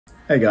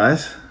Hey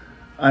guys,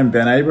 I'm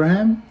Ben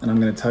Abraham and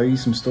I'm going to tell you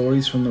some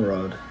stories from the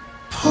road.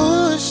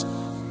 Pushed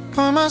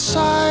by my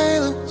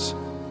silence,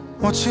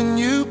 watching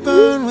you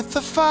burn with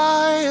the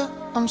fire.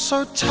 I'm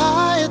so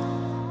tired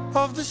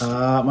of this.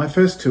 My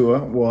first tour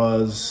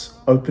was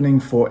opening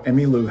for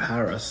Emmylou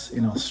Harris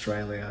in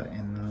Australia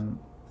in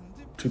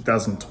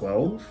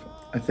 2012,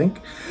 I think.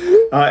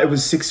 It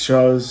was 6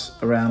 shows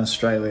around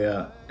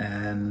Australia,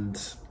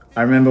 and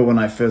I remember when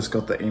I first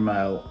got the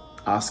email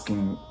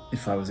asking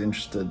if I was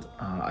interested,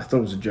 I thought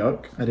it was a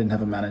joke. I didn't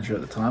have a manager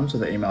at the time, so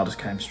the email just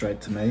came straight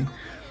to me.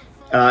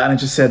 And it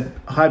just said,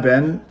 "Hi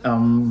Ben,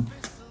 I'm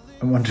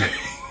wondering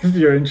if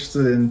you're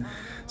interested in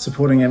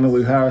supporting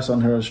Emmylou Harris on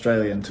her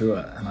Australian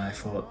tour." And I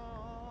thought,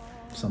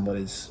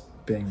 somebody's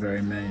being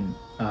very mean.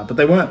 But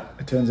they weren't.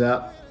 It turns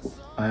out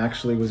I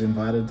actually was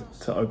invited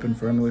to open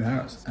for Emmylou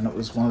Harris, and it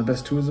was one of the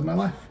best tours of my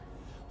life.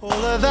 All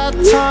of that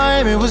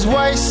time it was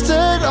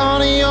wasted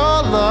on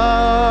your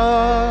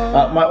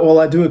love. Well,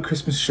 I do a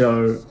Christmas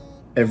show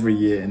every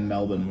year in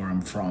Melbourne, where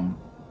I'm from,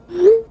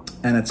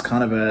 and it's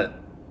kind of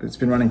it's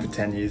been running for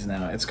 10 years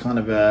now. It's kind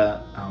of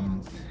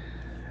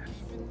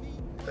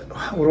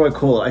what do I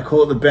call it? I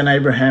call it the Ben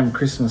Abraham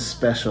Christmas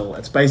Special.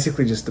 It's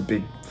basically just a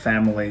big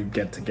family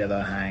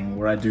get-together hang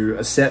where I do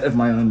a set of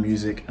my own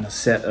music and a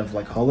set of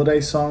like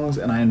holiday songs,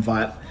 and I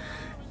invite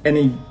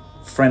any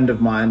friend of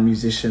mine,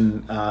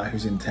 musician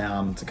who's in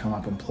town, to come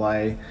up and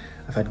play.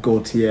 I've had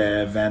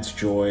Gautier, Vance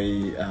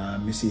Joy,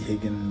 Missy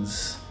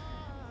Higgins,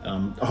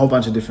 a whole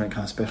bunch of different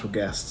kind of special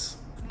guests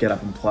get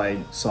up and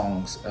play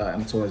songs,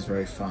 and it's always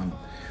very fun.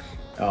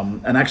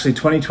 And actually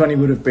 2020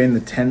 would have been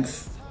the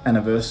 10th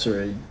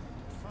anniversary,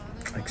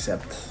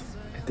 except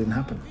it didn't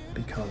happen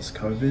because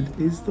COVID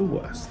is the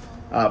worst.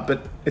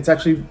 But it's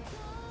actually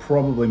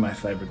probably my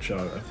favorite show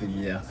of the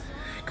year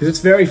because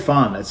it's very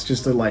fun. It's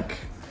just a like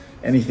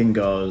anything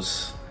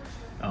goes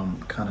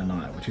kind of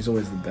night, which is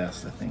always the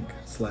best, I think.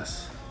 It's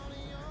less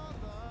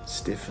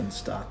stiff and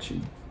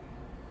starchy.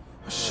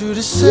 I should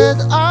have said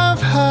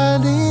I've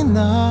had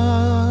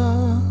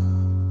enough.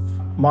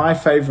 My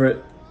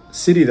favorite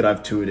city that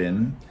I've toured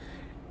in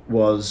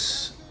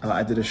was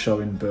I did a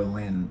show in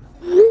Berlin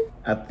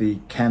at the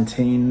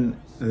canteen,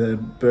 the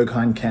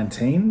Berghain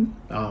Canteen,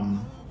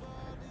 and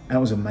it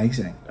was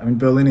amazing. I mean,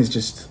 Berlin is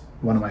just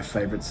one of my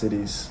favorite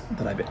cities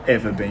that I've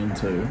ever been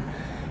to.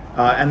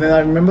 And then I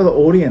remember the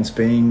audience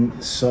being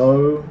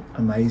so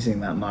amazing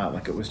that night.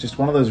 Like, it was just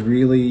one of those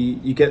really,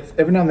 you get,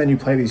 every now and then you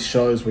play these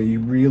shows where you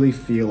really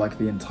feel like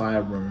the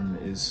entire room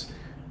is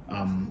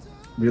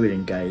really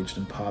engaged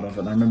and part of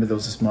it. And I remember there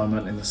was this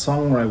moment in the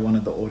song where I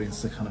wanted the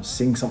audience to kind of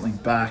sing something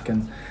back,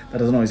 and that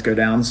doesn't always go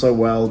down so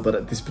well, but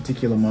at this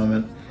particular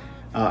moment,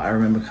 I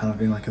remember kind of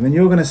being like, and then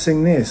you're gonna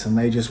sing this, and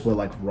they just were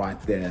like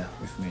right there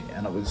with me,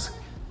 and it was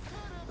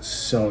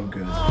so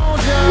good.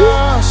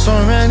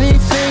 So many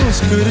things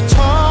could have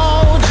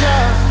told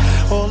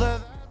ya.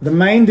 The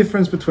main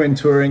difference between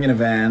touring in a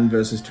van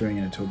versus touring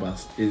in a tour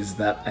bus is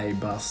that a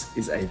bus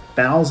is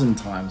 1,000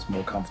 times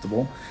more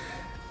comfortable.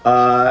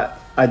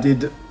 I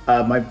did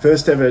my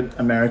first ever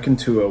American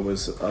tour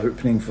was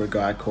opening for a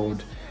guy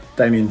called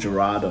Damien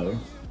Gerardo,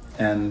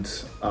 and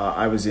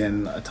I was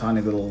in a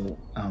tiny little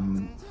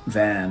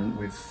van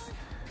with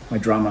my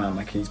drummer,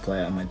 my keys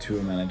player, and my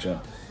tour manager.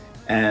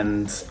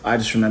 And I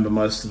just remember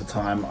most of the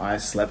time I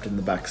slept in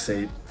the back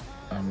seat,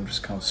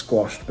 just kind of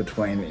squashed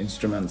between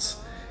instruments.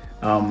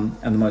 And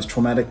the most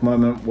traumatic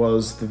moment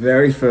was the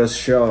very first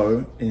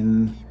show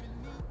in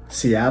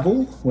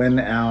Seattle when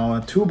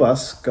our tour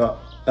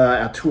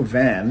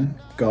van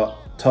got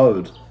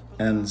towed.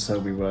 And so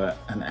we were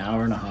an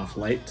hour and a half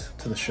late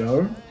to the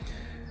show.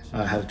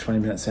 I had a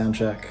 20-minute sound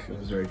check. It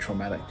was very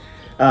traumatic.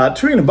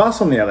 Touring in a bus,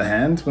 on the other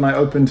hand, when I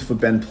opened for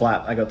Ben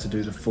Platt, I got to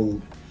do the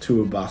full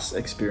tour bus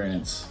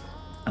experience,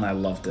 and I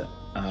loved it.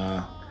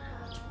 I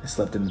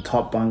slept in the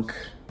top bunk.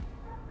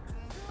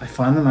 I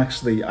find them I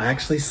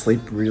actually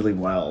sleep really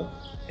well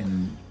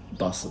in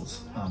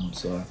buses.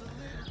 So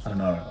I don't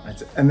know.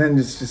 And then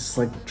it's just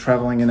like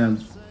traveling in a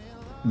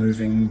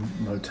moving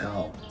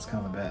motel. It's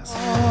kind of the best.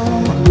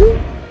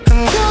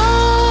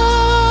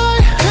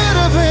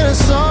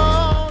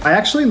 I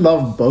actually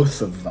love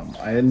both of them.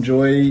 I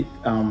enjoy,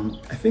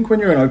 I think when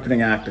you're an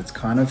opening act, it's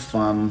kind of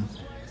fun.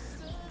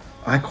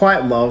 I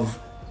quite love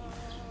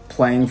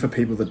playing for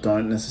people that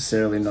don't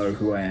necessarily know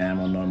who I am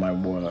or know my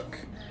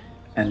work,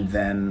 and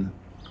then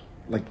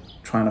like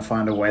trying to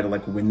find a way to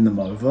like win them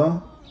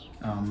over.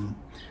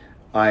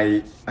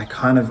 I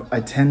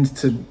tend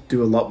to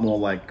do a lot more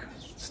like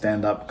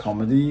stand-up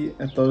comedy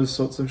at those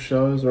sorts of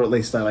shows, or at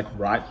least I like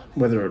write,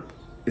 whether it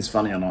is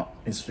funny or not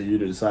is for you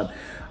to decide.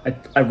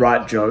 I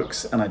write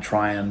jokes and I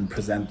try and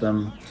present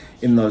them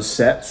in those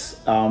sets,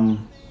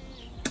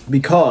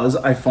 because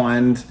I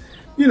find,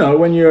 you know,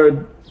 when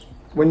you're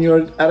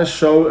at a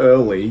show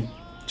early,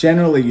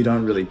 generally you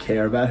don't really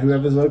care about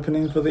whoever's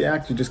opening for the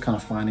act. You're just kind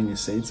of finding your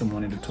seats and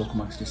wanting to talk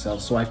amongst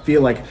yourselves. So I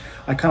feel like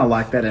I kind of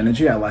like that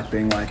energy. I like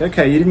being like,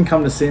 okay, you didn't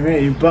come to see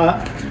me,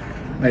 but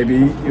maybe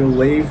you'll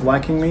leave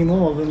liking me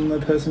more than the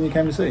person you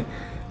came to see.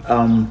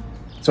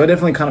 So I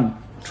definitely kind of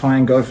try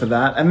and go for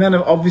that. And then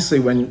obviously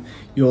when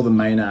you're the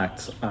main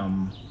act,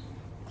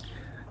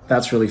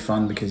 that's really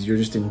fun because you're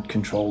just in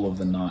control of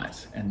the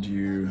night, and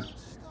you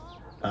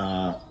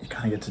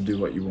kind of get to do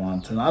what you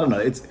want. And I don't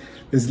know,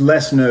 there's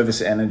less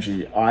nervous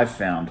energy I've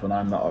found when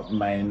I'm the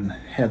main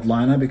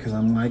headliner, because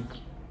I'm like,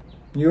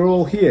 you're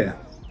all here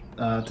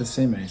to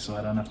see me, so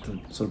I don't have to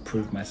sort of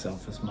prove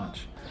myself as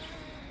much.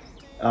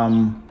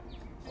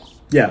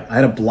 Yeah, I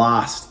had a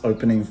blast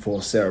opening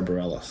for Sarah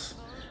Bareilles.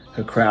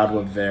 Her crowd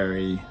were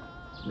very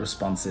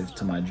responsive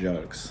to my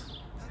jokes.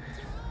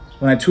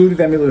 When I toured with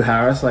Emmylou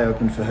Harris, I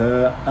opened for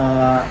her.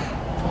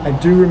 I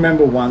do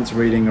remember once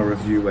reading a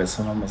review where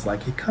someone was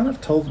like, he kind of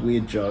told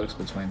weird jokes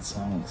between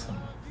songs. And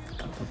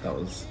I thought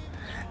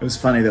it was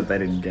funny that they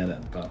didn't get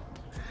it, but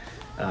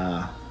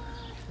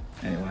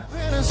anyway.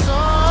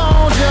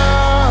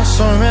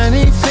 So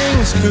many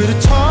things could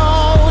have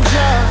told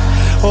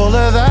ya. All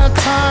of that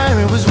time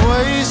it was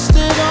way